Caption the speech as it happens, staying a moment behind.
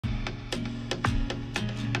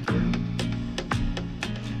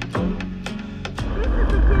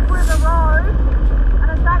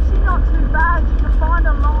not too bad. You can find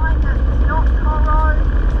a line that's not Toro,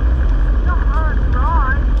 not hard to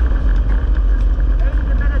ride.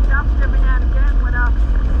 Easy a bit of dust every now and again when a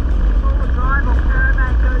forward drive or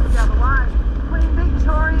caravan goes the other way. Queen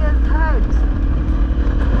Victoria's Head.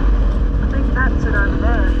 I think that's it over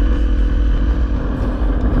there.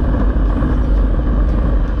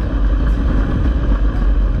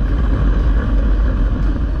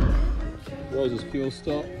 Rose's fuel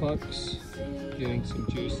stop, folks. Getting some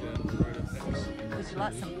juice out of the rotor packs. Would you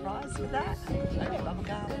like some fries with that? Okay, bubble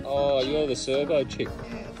gum. Oh, you're the servo chick.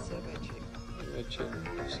 Yeah, servo chick. Servo chick.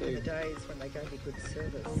 Back in the days when they gave you good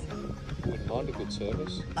service. Wouldn't mind a good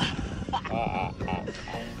service.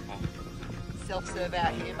 Self-serve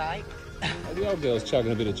out here, mate. Oh, the old girl's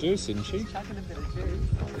chugging a bit of juice, isn't she? Chugging a bit of juice.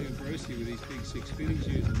 Even Brucey with his big 650s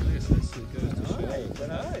using this, that goes to show. I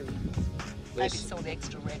know. Maybe saw the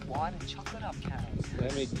extra red wine and chocolate up cans. How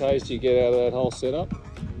many Ks do you get out of that whole setup?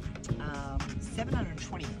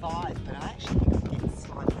 725, but I actually think I'm getting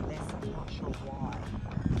slightly less. I'm not sure why.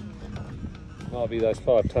 Might be those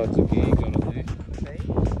 5 tonnes of gear got on there. See?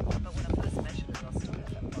 But when I first measured it, I still had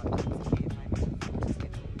that 5 tons of gear, maybe.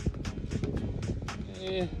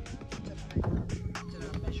 Yeah. Don't know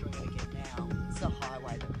how measuring it again now. It's a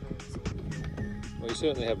highway that burns all the fuel. Well, you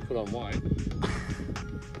certainly haven't put on weight.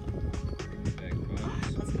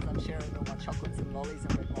 That's because I'm sharing all my chocolates and lollies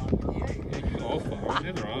and red wine with you. Yeah, you offer, I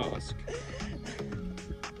never ask.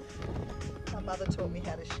 My mother taught me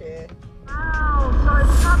how to share. Wow, so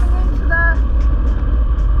it's coming into the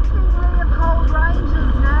King Leopold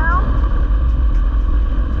Ranges now.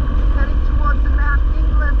 Heading towards the Mount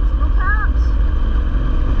Lookout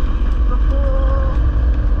before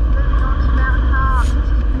moving on to Mount Hart, which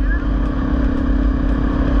is beautiful.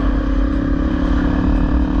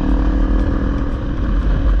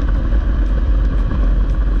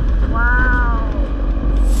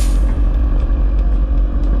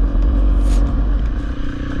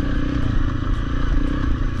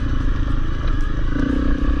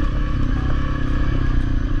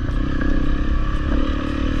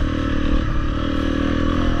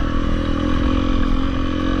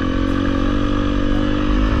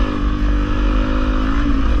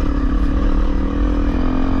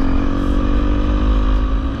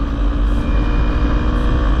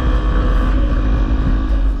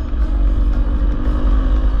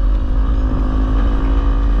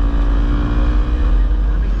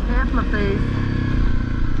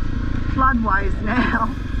 Floodways now.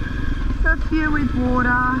 So a few with water,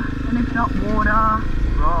 and if not water,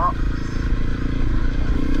 rocks.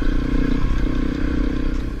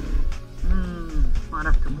 Might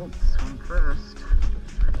have to walk this one first.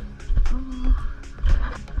 Oh,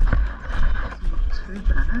 not too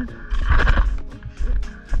bad.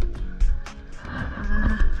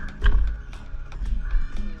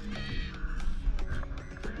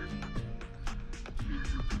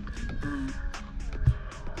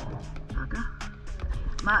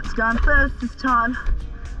 Mark's going first this time.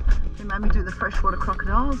 He made me do the freshwater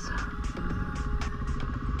crocodiles.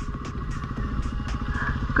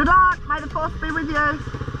 Good luck, may the force be with you.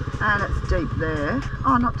 And it's deep there.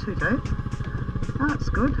 Oh, not too deep. That's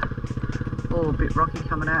good. Oh, a bit rocky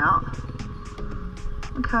coming out.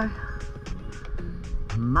 Okay.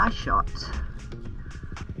 My shot.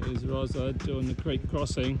 There's Rosa doing the creek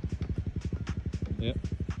crossing. Yep,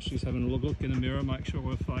 she's having a look in the mirror, make sure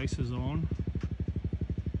her face is on.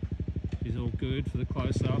 She's all good for the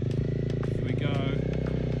close-up. Here we go.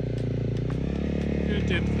 Good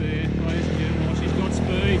depth there, ladies and gentlemen. She's got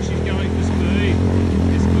speed. She's going for speed.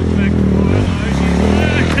 It's good back quiet. No, she's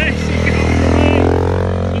got speed.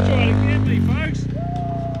 She's trying to get me, folks.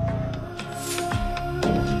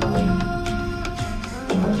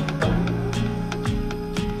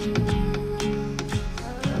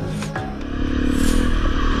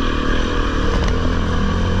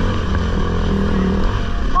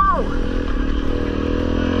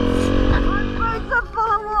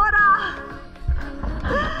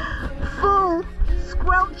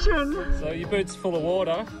 So your boots full of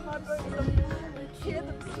water. My boots are hear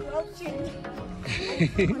them squelching.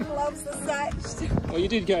 My gloves are satched. Well, you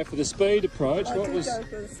did go for the speed approach. I did go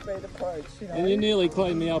for the speed approach, you know. And you nearly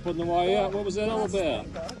cleaned me up on the way out. What was that all about?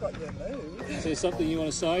 I got your move. Is there something you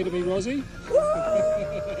want to say to me, Rosie?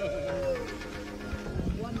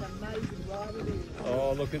 What an amazing ride it is.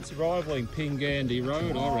 Oh, look, it's rivaling Pingandy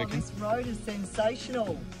Road, I reckon. This road is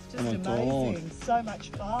sensational. Just Oh, amazing. So much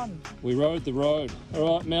fun. We rode the road.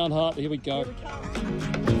 All right, Mount Hart, here we go. Here we come.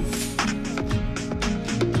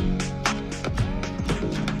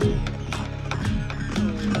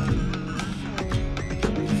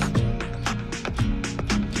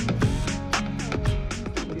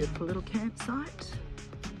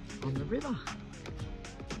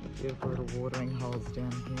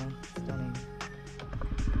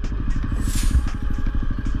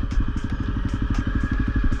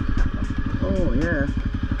 yeah.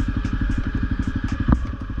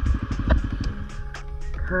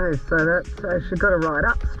 Okay, so that's she's got to ride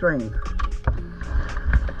upstream.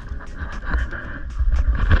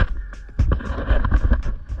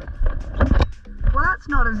 Well, that's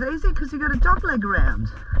not as easy because you've got a dog leg around.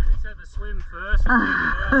 Let's have a swim first.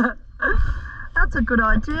 And That's a good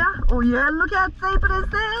idea. Oh yeah, look how deep it is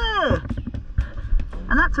there.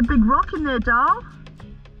 And that's a big rock in there, doll.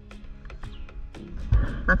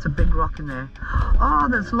 That's a big rock in there. Oh,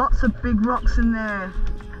 there's lots of big rocks in there.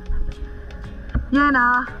 Yeah,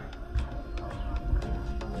 nah.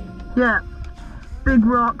 Yeah. Big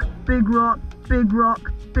rock, big rock, big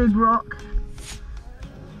rock, big rock.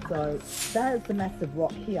 So that is the massive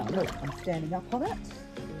rock here. Look, I'm standing up on it.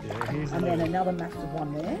 yeah, here's And then another massive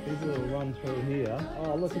one there. here's a little run through here.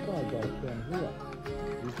 Oh, look, it's going to go down here.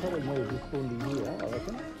 You probably need this bundy here, I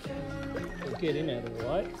reckon. We'll get him out of the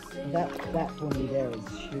way. That bundy there is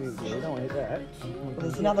huge. Yeah, we don't want to hit that. Well,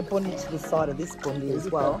 there's another bundy to the side of this bundy as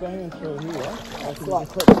Just well. go banging through here. It's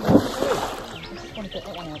like, look, I just want to get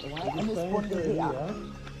that one out of the way. And this Bang bundy through here.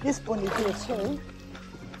 This bundy here too.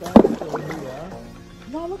 Bang through here.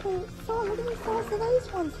 No, look at the size of these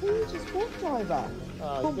ones. Who you just walked over?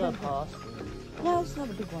 Oh, you go past. No, there's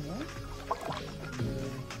another big one there.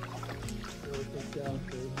 We'll keep going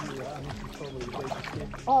through here, and this is probably the biggest hit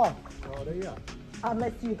Oh, right here.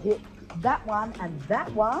 unless you hit that one and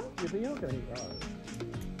that one, Yeah, but you're not going to hit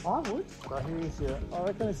those. I would. So here's your, I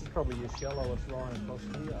reckon this is probably your shallowest line across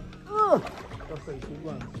here. Ugh. Across these big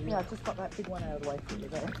ones here. Yeah, I just got that big one out of the way for you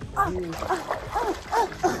there.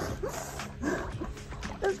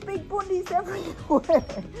 There's big bundies everywhere.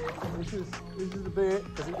 This is the bit,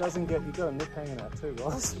 because it doesn't get, you've got a nip hanging out too,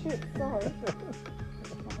 Oh guys. shit, sorry.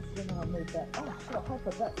 I'll move that. Oh shit, I hope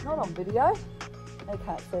that that's not on video. They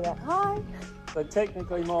can't see that. Hi. So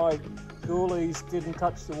technically my goalies didn't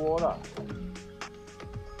touch the water.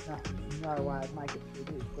 No, no way I'd make it through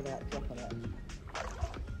this without dropping it.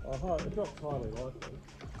 Oh, it dropped highly likely.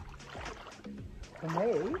 For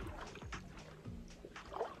me?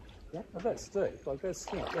 Yeah. Oh, that's steep. Like, that's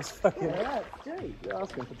steep. That's fucking... Yeah, that's deep. You're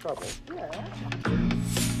asking for trouble.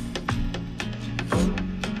 Yeah.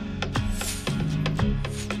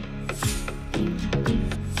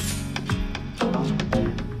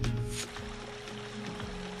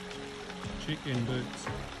 Chicken boots.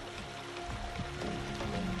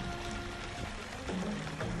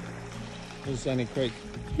 There's Sunny Creek.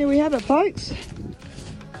 Here we have it, folks.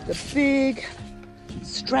 The big,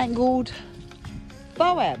 strangled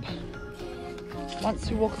boab. Once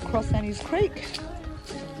you walk across Annie's Creek,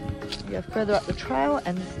 you go further up the trail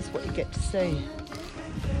and this is what you get to see.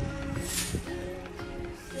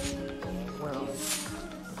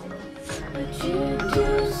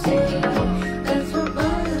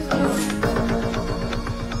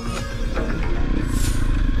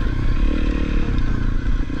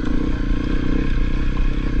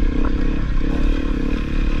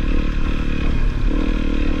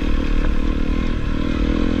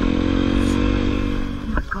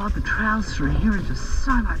 Trails through here are just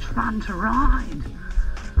so much fun to ride.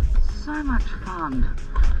 So much fun.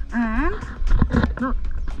 And look,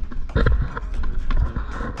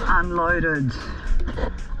 unloaded.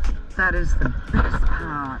 That is the best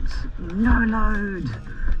part. No load.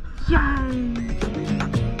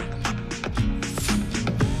 Yay!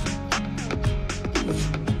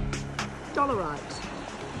 Dollarite.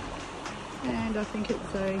 And I think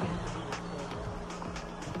it's a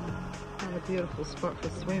beautiful spot for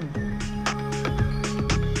a swim. And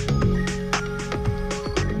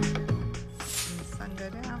the sun go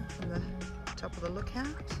down from the top of the lookout,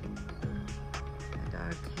 and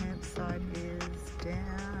our campsite is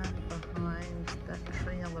down behind that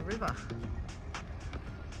tree on the river.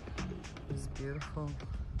 It's beautiful.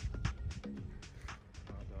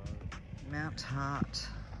 Mount Hart,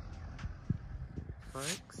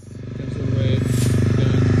 folks. Pencil red,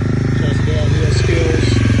 just downhill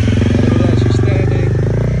skills.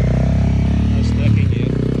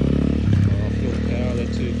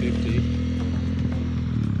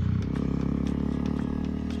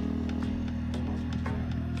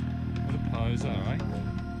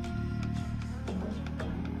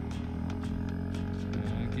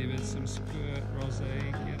 Give it some squirt,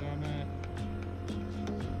 Rozalyn, get on it.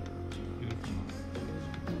 Beautiful.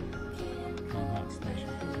 Mount Hart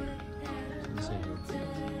station.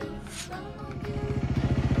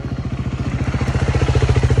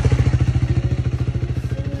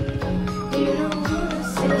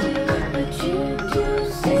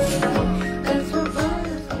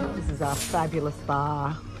 This is our fabulous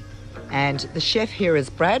bar. And the chef here is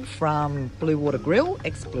Brad from Blue Water Grill,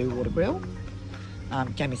 ex-Blue Water Grill.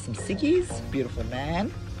 Gave me some ciggies, beautiful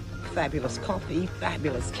man, fabulous coffee,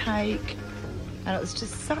 fabulous cake. And it was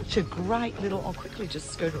just such a great little, I'll quickly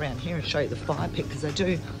just skirt around here and show you the fire pit because they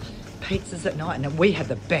do pizzas at night. And we had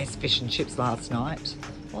the best fish and chips last night.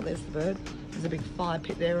 Oh, there's the bird. There's a big fire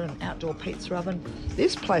pit there and an outdoor pizza oven.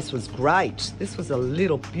 This place was great. This was a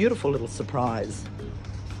little, beautiful little surprise.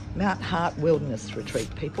 Mount Hart Wilderness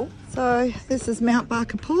Retreat, people. So this is Mount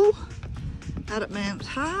Barker Pool out at Mount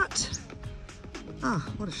Hart. Oh,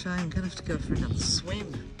 what a shame. Gonna have to go for another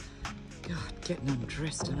swim. God, getting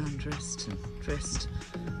undressed and undressed and dressed.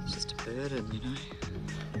 It's just a burden, you know.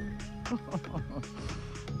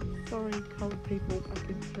 Sorry, coloured people back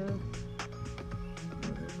in Perth.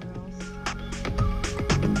 Everywhere else.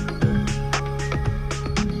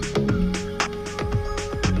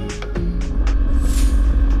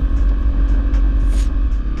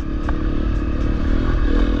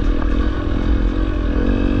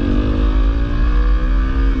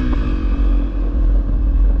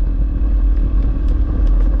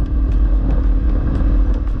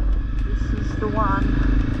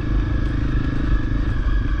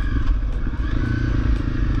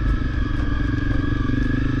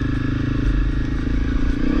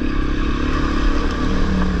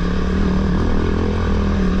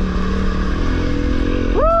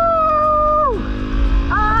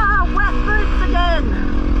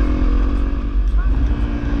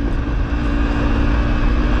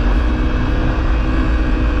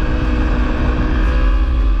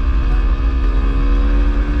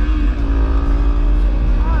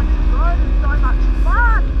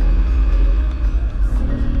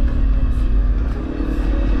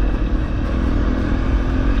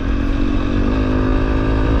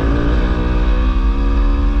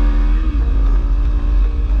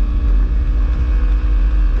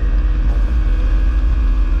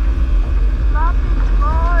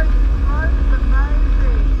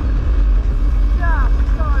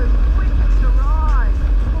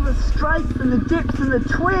 The dips and the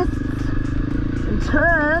twists and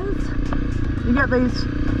turns. You get these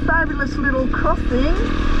fabulous little crossings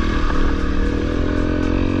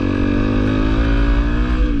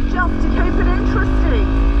just to keep it interesting.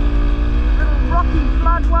 Little rocky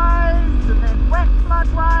floodways and then wet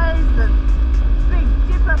floodways and big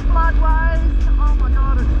dipper floodways. Oh my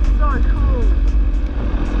god, it's so cool.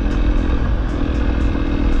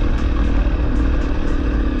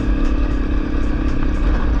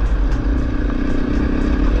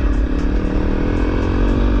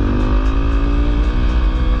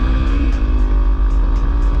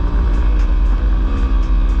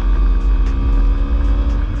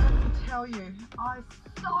 I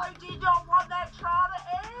so did not want that trial to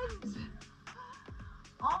end.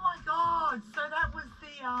 Oh my god, so that was the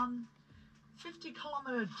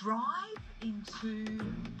 50-kilometre drive into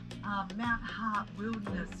Mount Hart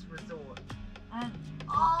Wilderness Resort, and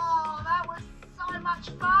oh, that was so much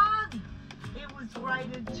fun. It was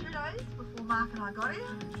rated 2 days before Mark and I got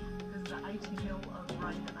here because the 80 mil of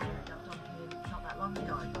rain that they had dumped on here not that long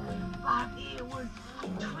ago, but it was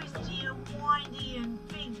twisty and windy and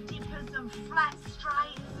big dippers and flat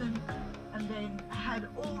straights, and then had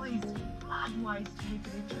all these floodways to keep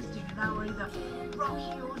it interesting, and they were either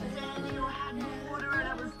rocky or sandy or had water, and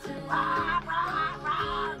it was rah, rah,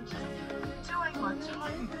 rah, just doing my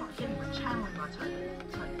Toby, channeling my Toby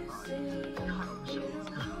ride. God, I'm sure it's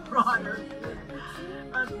got riders there.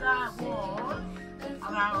 But that was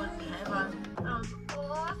heaven. That was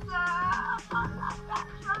awesome. I love that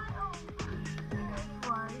trail.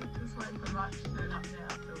 Anyway, just wait for Mark to turn up now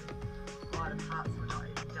so we light apart so we're not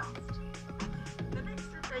eating dust. The next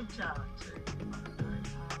adventure to,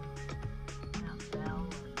 Mount Bell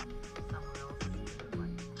and somewhere else.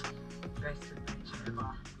 Anyway, best adventure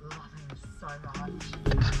ever. Loving it so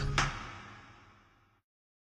much.